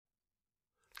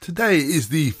Today is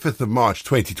the 5th of March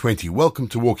 2020. Welcome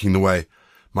to Walking the Way.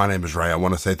 My name is Ray. I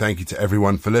want to say thank you to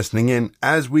everyone for listening in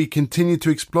as we continue to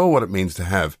explore what it means to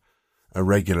have a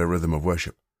regular rhythm of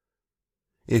worship.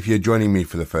 If you're joining me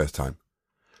for the first time,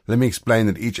 let me explain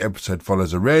that each episode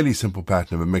follows a really simple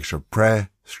pattern of a mixture of prayer,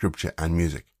 scripture, and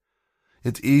music.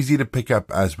 It's easy to pick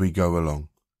up as we go along.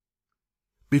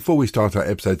 Before we start our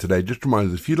episode today, just a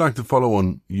reminder, if you'd like to follow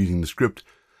on using the script,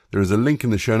 there is a link in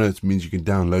the show notes, means you can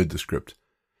download the script.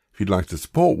 If you'd like to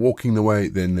support Walking the Way,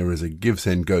 then there is a Give,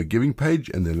 Send, Go giving page,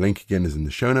 and the link again is in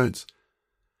the show notes.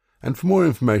 And for more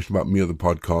information about me or the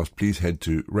podcast, please head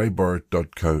to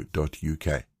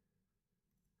rayborrett.co.uk.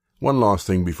 One last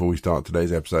thing before we start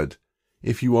today's episode.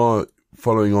 If you are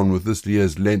following on with this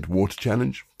year's Lent Water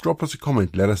Challenge, drop us a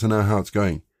comment, let us know how it's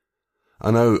going.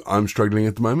 I know I'm struggling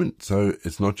at the moment, so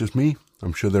it's not just me.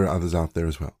 I'm sure there are others out there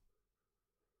as well.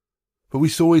 But we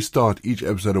always start each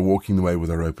episode of Walking the Way with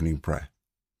our opening prayer.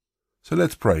 So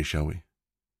let's pray, shall we?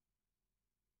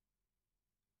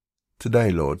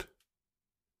 Today, Lord,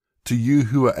 to you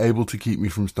who are able to keep me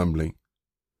from stumbling,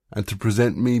 and to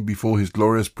present me before his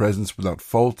glorious presence without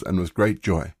fault and with great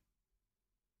joy.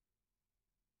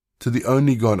 To the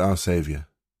only God our Saviour,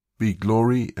 be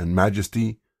glory and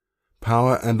majesty,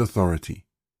 power and authority,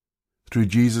 through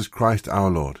Jesus Christ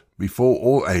our Lord, before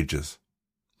all ages,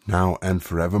 now and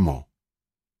forevermore.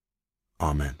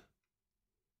 Amen.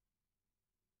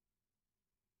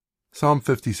 Psalm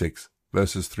 56,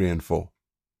 verses 3 and 4.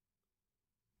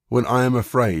 When I am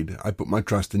afraid, I put my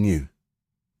trust in you,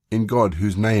 in God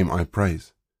whose name I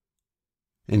praise.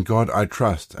 In God I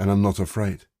trust and am not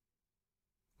afraid.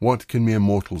 What can mere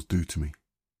mortals do to me?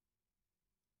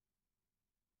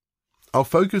 Our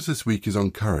focus this week is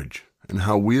on courage and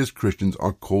how we as Christians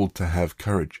are called to have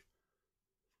courage.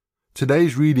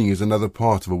 Today's reading is another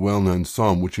part of a well-known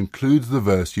psalm which includes the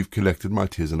verse, "You've collected my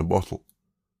tears in a bottle."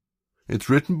 It's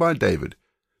written by David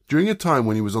during a time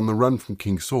when he was on the run from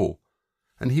King Saul,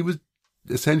 and he was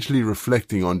essentially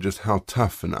reflecting on just how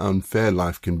tough and unfair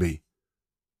life can be.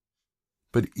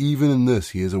 But even in this,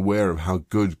 he is aware of how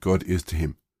good God is to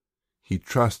him. He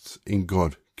trusts in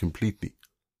God completely.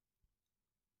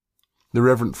 The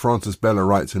Reverend Frances Bella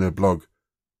writes in her blog,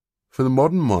 "For the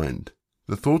modern mind,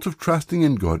 the thought of trusting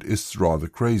in God is rather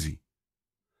crazy.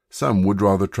 Some would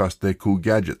rather trust their cool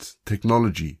gadgets,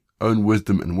 technology, own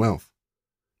wisdom and wealth.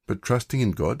 But trusting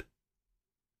in God?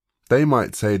 They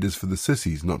might say it is for the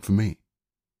sissies, not for me."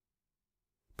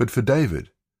 But for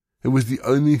David, it was the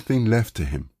only thing left to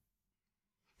him.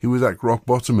 He was at rock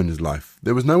bottom in his life.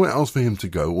 There was nowhere else for him to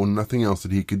go, or nothing else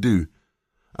that he could do,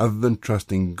 other than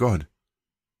trusting God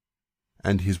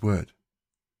and his word.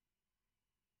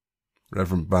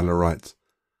 Reverend Balla writes,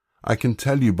 "I can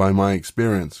tell you by my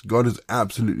experience, God is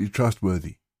absolutely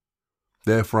trustworthy.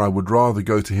 Therefore I would rather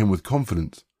go to him with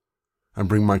confidence and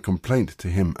bring my complaint to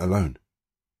him alone."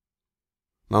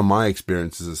 Now my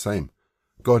experience is the same.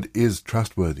 God is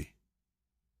trustworthy.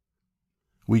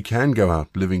 We can go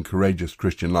out living courageous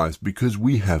Christian lives because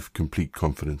we have complete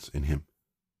confidence in him.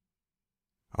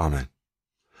 Amen.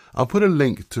 I'll put a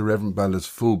link to Reverend Balla's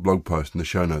full blog post in the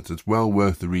show notes. It's well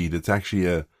worth the read. It's actually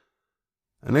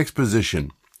an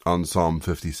exposition on Psalm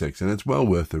 56, and it's well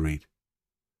worth the read.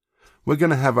 We're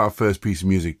going to have our first piece of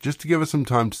music just to give us some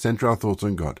time to center our thoughts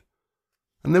on God.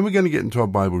 And then we're going to get into our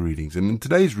Bible readings. And in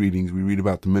today's readings, we read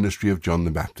about the ministry of John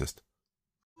the Baptist.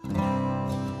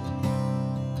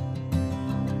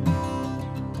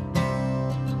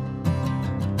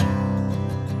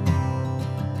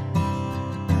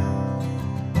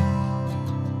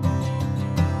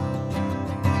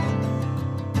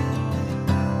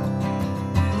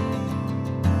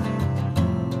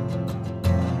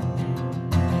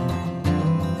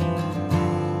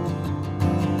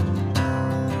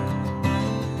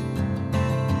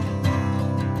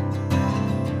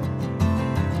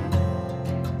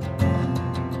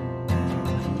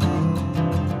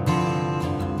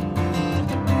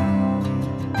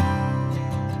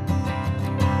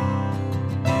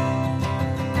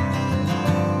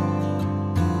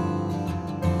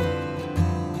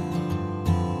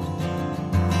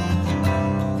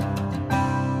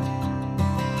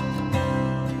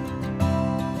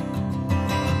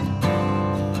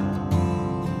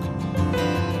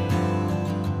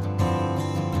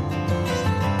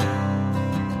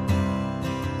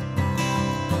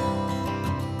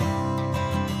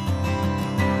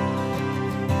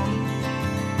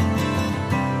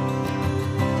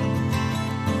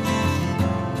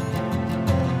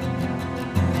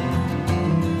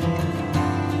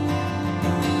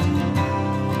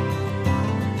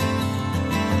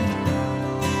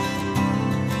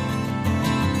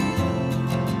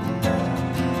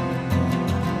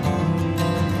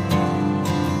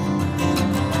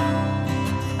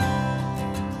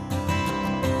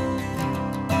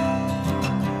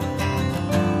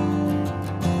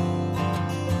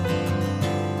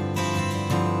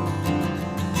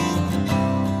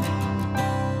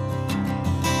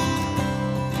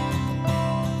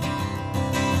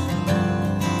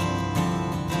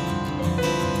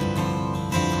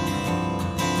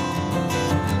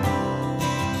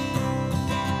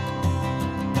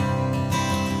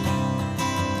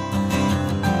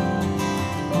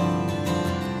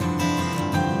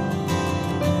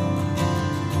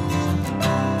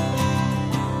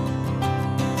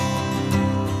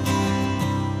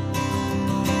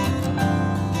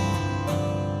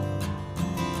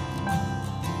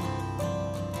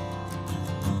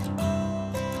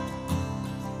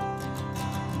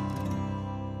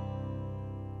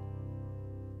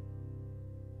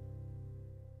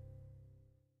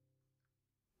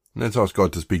 Let's ask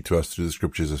God to speak to us through the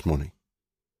scriptures this morning.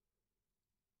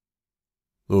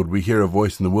 Lord, we hear a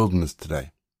voice in the wilderness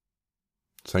today,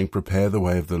 saying, prepare the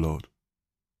way of the Lord.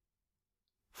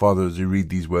 Father, as we read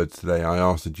these words today, I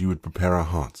ask that you would prepare our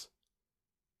hearts.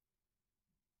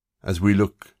 As we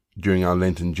look during our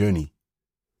Lenten journey,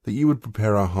 that you would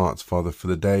prepare our hearts, Father, for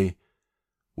the day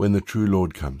when the true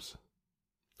Lord comes.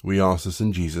 We ask this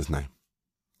in Jesus' name.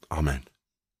 Amen.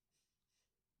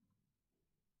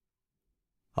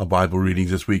 Our Bible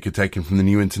readings this week are taken from the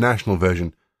New International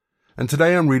Version, and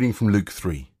today I'm reading from Luke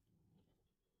 3.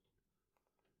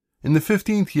 In the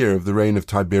 15th year of the reign of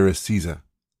Tiberius Caesar,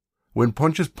 when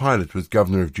Pontius Pilate was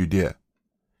governor of Judea,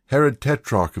 Herod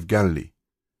tetrarch of Galilee,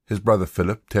 his brother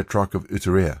Philip tetrarch of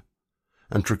Iturea,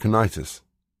 and Trachonitis,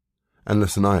 and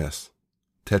Lysanias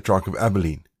tetrarch of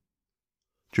Abilene,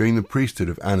 during the priesthood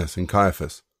of Annas and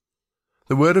Caiaphas,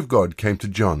 the word of God came to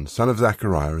John, son of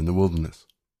Zechariah, in the wilderness.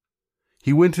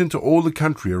 He went into all the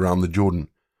country around the Jordan,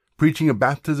 preaching a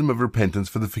baptism of repentance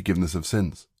for the forgiveness of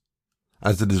sins.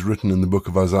 As it is written in the book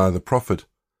of Isaiah the prophet,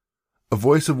 a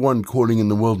voice of one calling in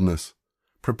the wilderness,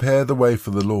 prepare the way for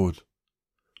the Lord.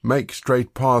 Make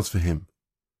straight paths for him.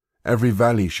 Every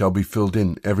valley shall be filled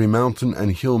in, every mountain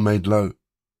and hill made low.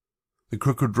 The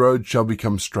crooked road shall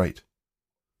become straight,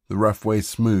 the rough way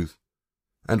smooth,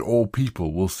 and all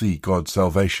people will see God's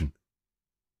salvation.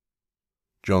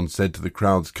 John said to the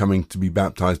crowds coming to be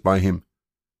baptized by him,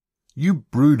 you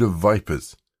brood of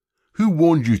vipers, who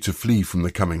warned you to flee from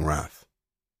the coming wrath?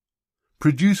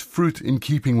 Produce fruit in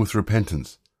keeping with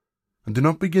repentance, and do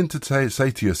not begin to say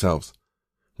to yourselves,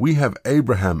 we have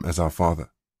Abraham as our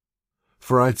father.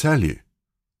 For I tell you,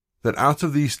 that out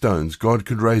of these stones God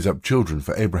could raise up children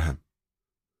for Abraham.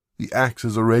 The axe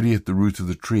is already at the root of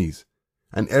the trees,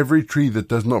 and every tree that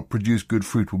does not produce good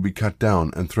fruit will be cut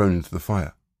down and thrown into the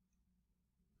fire.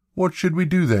 What should we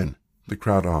do then? The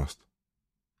crowd asked.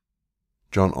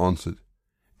 John answered,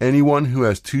 anyone who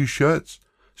has 2 shirts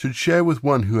should share with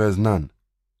one who has none,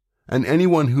 and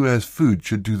anyone who has food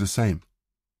should do the same.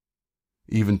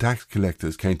 Even tax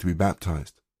collectors came to be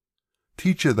baptized.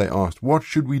 Teacher, they asked, what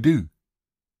should we do?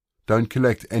 Don't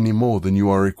collect any more than you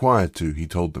are required to, he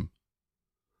told them.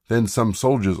 Then some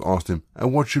soldiers asked him,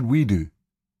 and what should we do?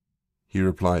 He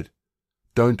replied,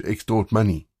 don't extort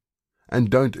money, and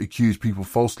don't accuse people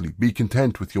falsely. Be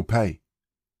content with your pay.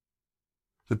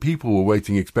 The people were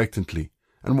waiting expectantly,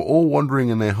 and were all wondering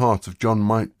in their hearts if John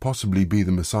might possibly be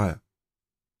the Messiah.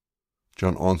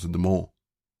 John answered them all,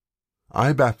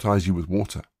 I baptize you with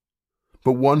water,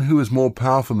 but one who is more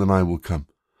powerful than I will come,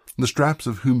 the straps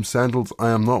of whom sandals I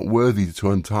am not worthy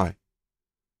to untie.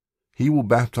 He will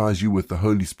baptize you with the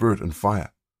Holy Spirit and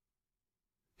fire.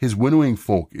 His winnowing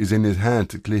fork is in his hand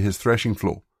to clear his threshing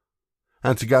floor,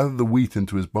 and to gather the wheat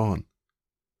into his barn.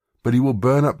 But he will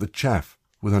burn up the chaff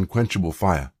with unquenchable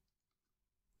fire.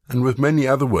 And with many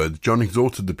other words John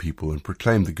exhorted the people and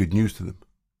proclaimed the good news to them.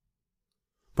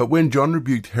 But when John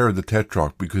rebuked Herod the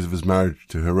Tetrarch because of his marriage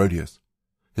to Herodias,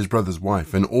 his brother's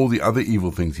wife, and all the other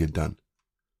evil things he had done,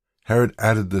 Herod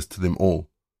added this to them all.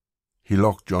 He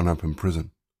locked John up in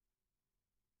prison.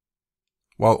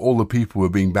 While all the people were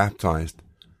being baptized,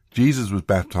 Jesus was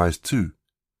baptized too,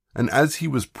 and as he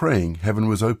was praying, heaven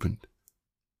was opened,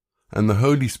 and the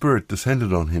Holy Spirit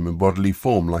descended on him in bodily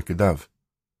form like a dove.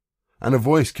 And a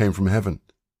voice came from heaven,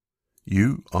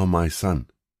 you are my Son,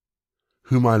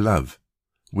 whom I love.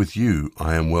 With you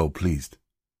I am well pleased.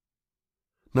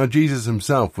 Now Jesus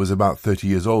himself was about 30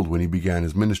 years old when he began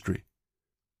his ministry.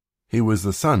 He was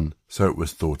the son, so it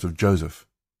was thought, of Joseph,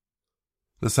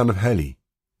 the son of Heli,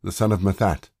 the son of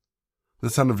Mathat, the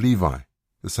son of Levi,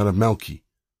 the son of Melchi,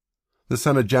 the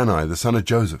son of Janai, the son of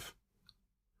Joseph,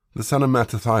 the son of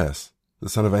Mattathias, the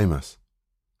son of Amos,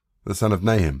 the son of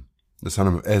Nahum, the son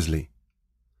of Esli,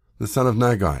 the son of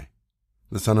Nagai,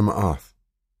 the son of Maath,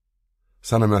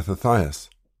 son of Mattathias,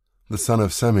 the son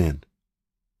of Simeon,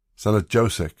 son of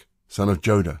Josek, son of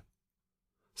Joda,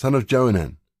 son of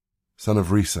Joanan, son of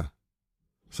Risa,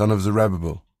 son of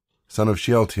Zerubbabel, son of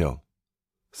Shealtiel,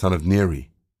 son of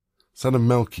Neri, son of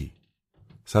Melchi,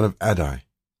 son of Adai,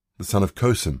 the son of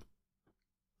Kosim,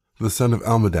 the son of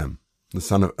Almadam, the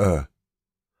son of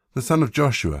the son of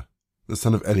Joshua, the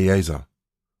son of Eleazar,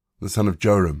 the son of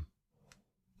Joram,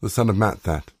 the son of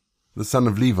Matthat, the son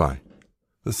of Levi,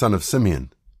 the son of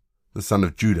Simeon, the son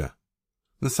of Judah,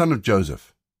 the son of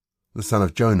Joseph, the son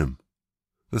of Jonam,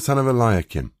 the son of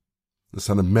Eliakim, the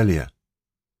son of Meliah,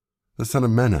 the son of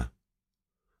Menah,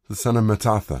 the son of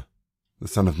Mattatha, the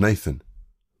son of Nathan,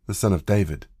 the son of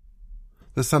David,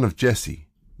 the son of Jesse,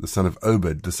 the son of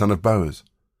Obed, the son of Boaz,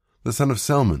 the son of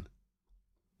Salmon,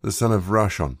 the son of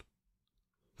Rashon,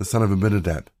 the son of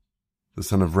Abinadab, the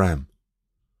son of Ram,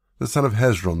 the son of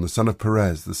Hezron, the son of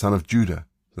Perez, the son of Judah,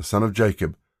 the son of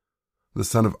Jacob, the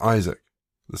son of Isaac,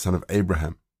 the son of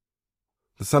Abraham,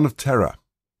 the son of Terah,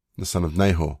 the son of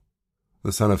Nahor,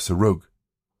 the son of Serug,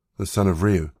 the son of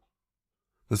Reu,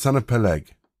 the son of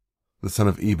Peleg, the son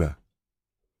of Eber,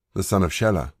 the son of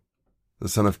Shelah, the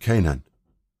son of Canaan,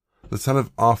 the son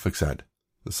of Arphaxad,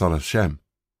 the son of Shem,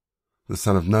 the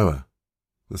son of Noah,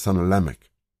 the son of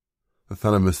Lamech, the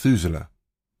son of Methuselah,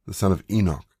 the son of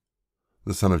Enoch,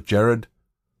 the son of Jared,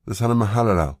 the son of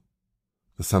Mahalalel,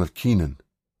 the son of Kenan,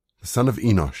 the son of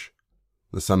Enosh,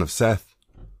 the son of Seth,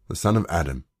 the son of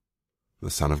Adam, the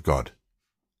son of God.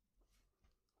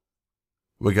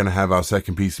 We're going to have our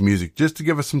second piece of music just to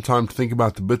give us some time to think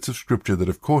about the bits of scripture that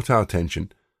have caught our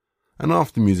attention, and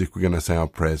after music we're going to say our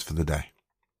prayers for the day.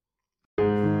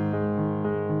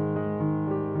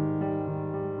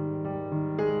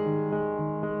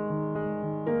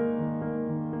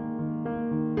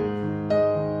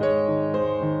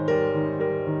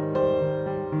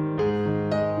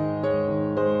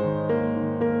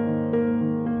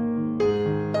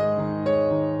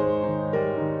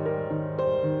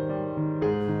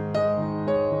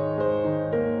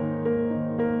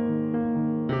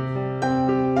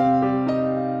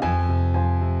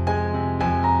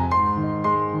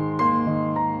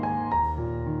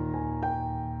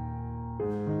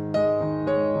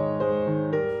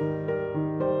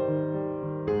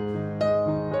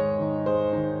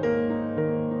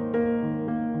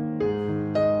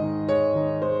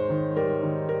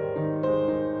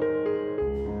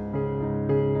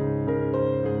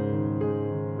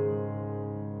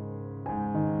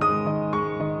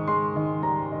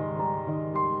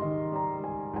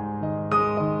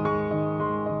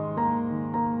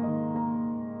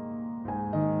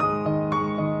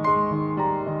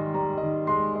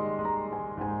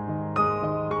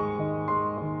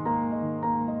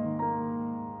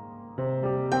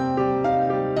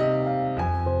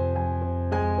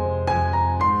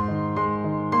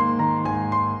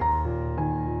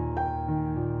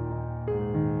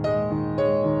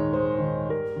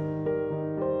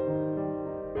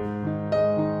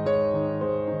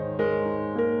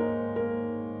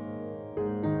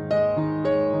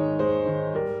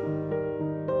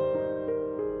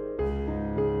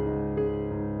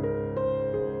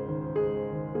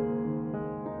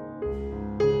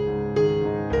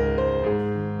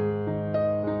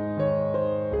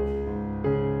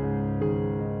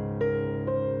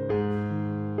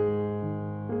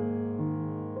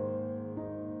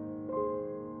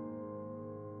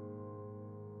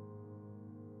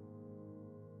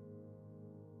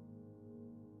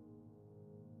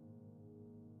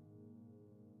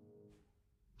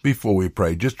 Before we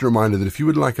pray, just a reminder that if you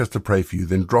would like us to pray for you,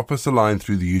 then drop us a line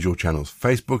through the usual channels: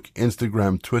 Facebook,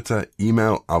 Instagram, Twitter,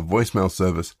 email, our voicemail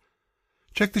service.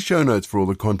 Check the show notes for all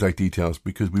the contact details,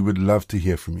 because we would love to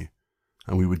hear from you,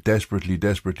 and we would desperately,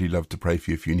 desperately love to pray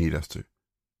for you if you need us to.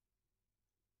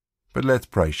 But let's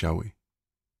pray, shall we?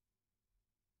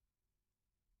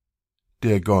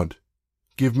 Dear God,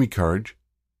 give me courage,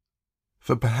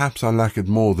 for perhaps I lack it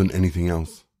more than anything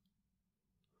else.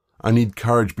 I need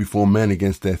courage before men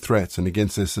against their threats and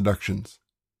against their seductions.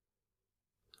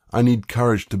 I need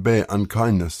courage to bear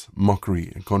unkindness,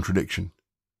 mockery, and contradiction.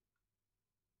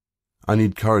 I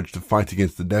need courage to fight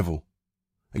against the devil,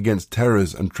 against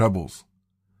terrors and troubles,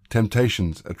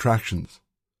 temptations, attractions,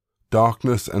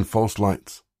 darkness and false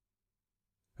lights,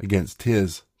 against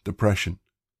tears, depression,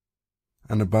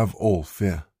 and above all,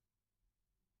 fear.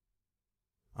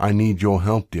 I need your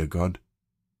help, dear God.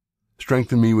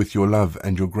 Strengthen me with your love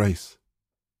and your grace.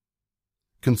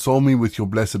 Console me with your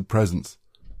blessed presence,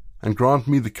 and grant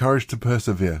me the courage to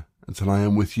persevere until I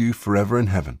am with you forever in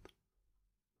heaven.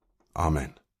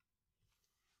 Amen.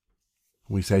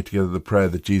 We say together the prayer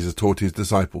that Jesus taught his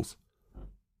disciples.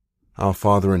 Our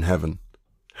Father in heaven,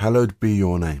 hallowed be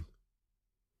your name.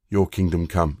 Your kingdom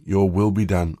come, your will be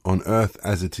done, on earth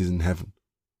as it is in heaven.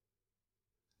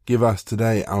 Give us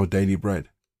today our daily bread,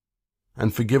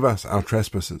 and forgive us our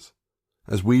trespasses,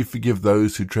 as we forgive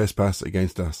those who trespass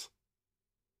against us.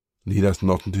 Lead us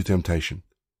not into temptation,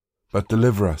 but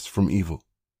deliver us from evil.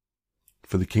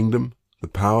 For the kingdom, the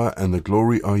power, and the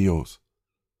glory are yours,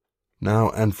 now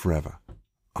and forever.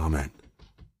 Amen.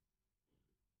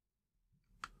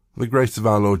 The grace of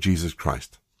our Lord Jesus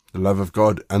Christ, the love of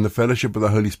God, and the fellowship of the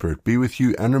Holy Spirit be with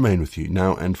you and remain with you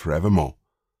now and forevermore.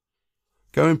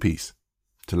 Go in peace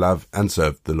to love and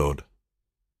serve the Lord.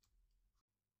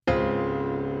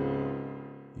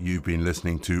 You've been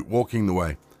listening to Walking the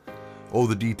Way. All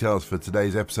the details for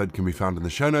today's episode can be found in the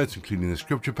show notes, including the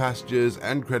scripture passages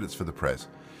and credits for the prayers.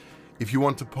 If you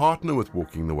want to partner with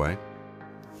Walking the Way,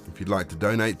 you'd like to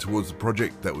donate towards the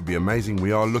project, that would be amazing.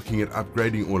 We are looking at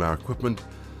upgrading all our equipment,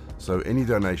 so any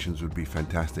donations would be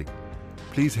fantastic.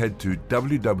 Please head to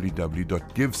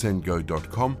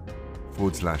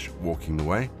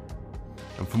www.givesendgo.com/walkingtheway.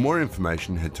 And for more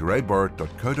information, head to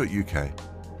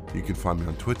rayborrett.co.uk. You can find me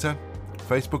on Twitter,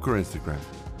 Facebook or Instagram.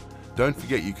 Don't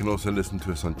forget you can also listen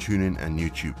to us on TuneIn and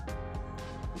YouTube.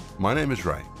 My name is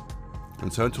Ray,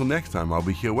 and so until next time I'll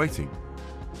be here waiting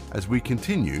as we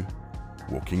continue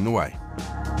walking the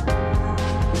way.